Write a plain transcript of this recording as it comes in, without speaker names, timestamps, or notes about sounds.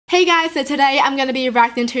Hey guys, so today I'm going to be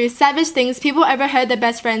reacting to savage things people overheard their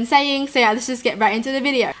best friend saying, so yeah, let's just get right into the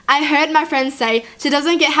video. I heard my friend say she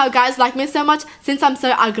doesn't get how guys like me so much since I'm so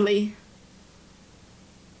ugly.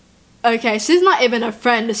 Okay, she's not even a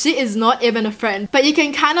friend. She is not even a friend. But you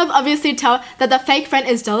can kind of obviously tell that the fake friend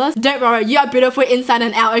is jealous. Don't worry, you are beautiful inside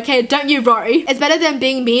and out, okay? Don't you worry. It's better than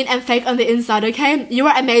being mean and fake on the inside, okay? You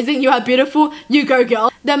are amazing, you are beautiful, you go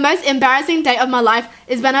girl. The most embarrassing day of my life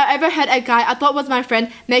is when I overheard a guy I thought was my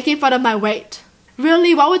friend making fun of my weight.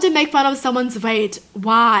 Really? Why would you make fun of someone's weight?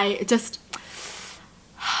 Why? Just...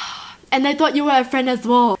 And they thought you were a friend as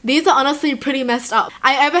well. These are honestly pretty messed up.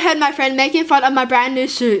 I overheard my friend making fun of my brand new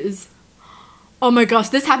shoes. Oh my gosh,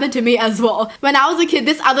 this happened to me as well. When I was a kid,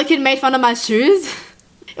 this other kid made fun of my shoes.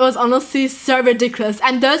 It was honestly so ridiculous.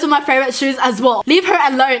 And those were my favorite shoes as well. Leave her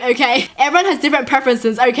alone, okay? Everyone has different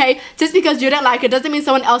preferences, okay? Just because you don't like it doesn't mean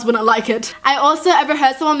someone else wouldn't like it. I also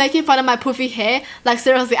overheard someone making fun of my poofy hair. Like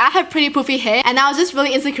seriously, I have pretty poofy hair and I was just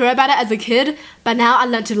really insecure about it as a kid. But now I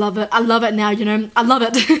learned to love it. I love it now, you know? I love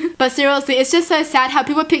it. But seriously, it's just so sad how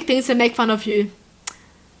people pick things to make fun of you.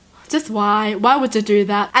 Just why? Why would you do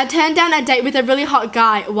that? I turned down a date with a really hot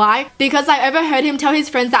guy. Why? Because I overheard him tell his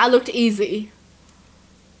friends that I looked easy.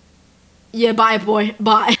 Yeah, bye boy,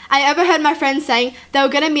 bye. I overheard my friends saying they were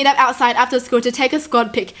gonna meet up outside after school to take a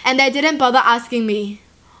squad pic and they didn't bother asking me.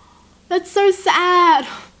 That's so sad.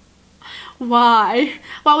 Why?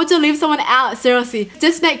 Why would you leave someone out? Seriously.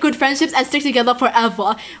 Just make good friendships and stick together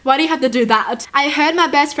forever. Why do you have to do that? I heard my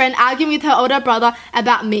best friend arguing with her older brother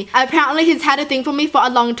about me. Apparently he's had a thing for me for a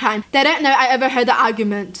long time. They don't know I overheard the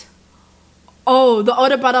argument. Oh, the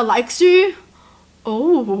older brother likes you?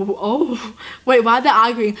 Oh. Wait, why are they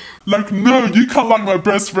arguing? Like, no, you can't like my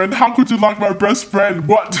best friend. How could you like my best friend?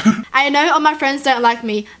 What? I know all my friends don't like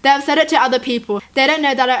me. They have said it to other people. They don't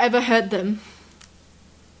know that I overheard them.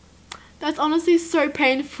 That's honestly so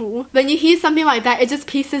painful. When you hear something like that, it just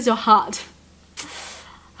pieces your heart.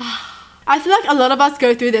 I feel like a lot of us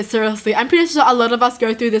go through this, seriously. I'm pretty sure a lot of us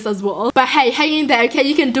go through this as well. But hey, hang in there, okay?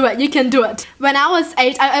 You can do it, you can do it. When I was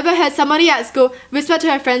 8, I overheard somebody at school whisper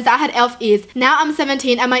to her friends that I had elf ears. Now I'm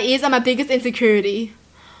 17 and my ears are my biggest insecurity.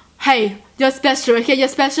 Hey, you're special, okay? You're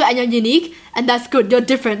special and you're unique, and that's good. You're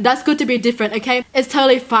different. That's good to be different, okay? It's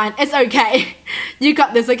totally fine. It's okay. You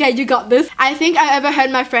got this, okay? You got this. I think I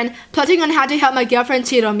overheard my friend plotting on how to help my girlfriend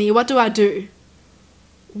cheat on me. What do I do?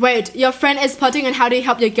 Wait, your friend is plotting on how to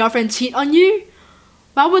help your girlfriend cheat on you?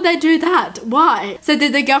 Why would they do that? Why? So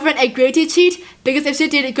did the girlfriend agree to cheat? Because if she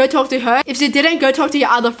did, go talk to her. If she didn't, go talk to your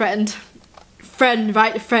other friend. Friend,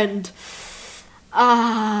 right? Friend.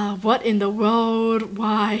 What in the world?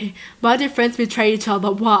 Why? Why do friends betray each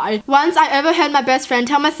other? Why? Once I overheard my best friend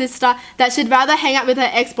tell my sister that she'd rather hang out with her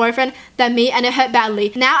ex-boyfriend than me and it hurt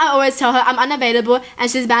badly. Now I always tell her I'm unavailable and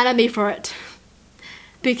she's mad at me for it.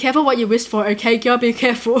 Be careful what you wish for, okay girl? Be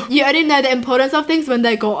careful. You only know the importance of things when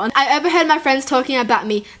they're gone. I overheard my friends talking about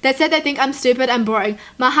me. They said they think I'm stupid and boring.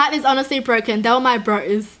 My heart is honestly broken. They were my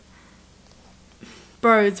bros.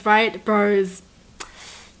 Bros, right? Bros.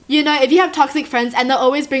 You know, if you have toxic friends and they're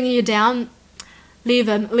always bringing you down, leave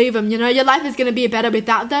them, you know, your life is going to be better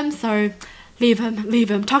without them, so leave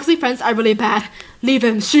them. Toxic friends are really bad. Leave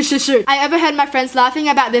them, shoot. I overheard my friends laughing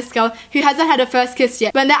about this girl who hasn't had her first kiss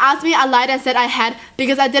yet. When they asked me, I lied and said I had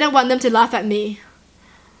because I didn't want them to laugh at me.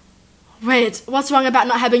 Wait, what's wrong about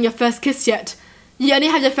not having your first kiss yet? You only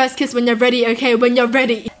have your first kiss when you're ready, okay? When you're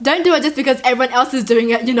ready. Don't do it just because everyone else is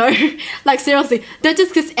doing it, you know? Like seriously, don't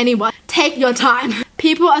just kiss anyone. Take your time.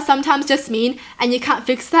 People are sometimes just mean and you can't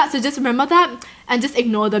fix that, so just remember that and just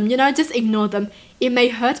ignore them, you know? Just ignore them. It may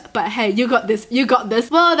hurt, but hey, you got this. You got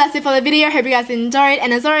this. Well, that's it for the video. Hope you guys enjoyed,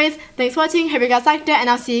 and as always, thanks for watching. Hope you guys liked it, and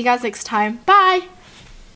I'll see you guys next time. Bye!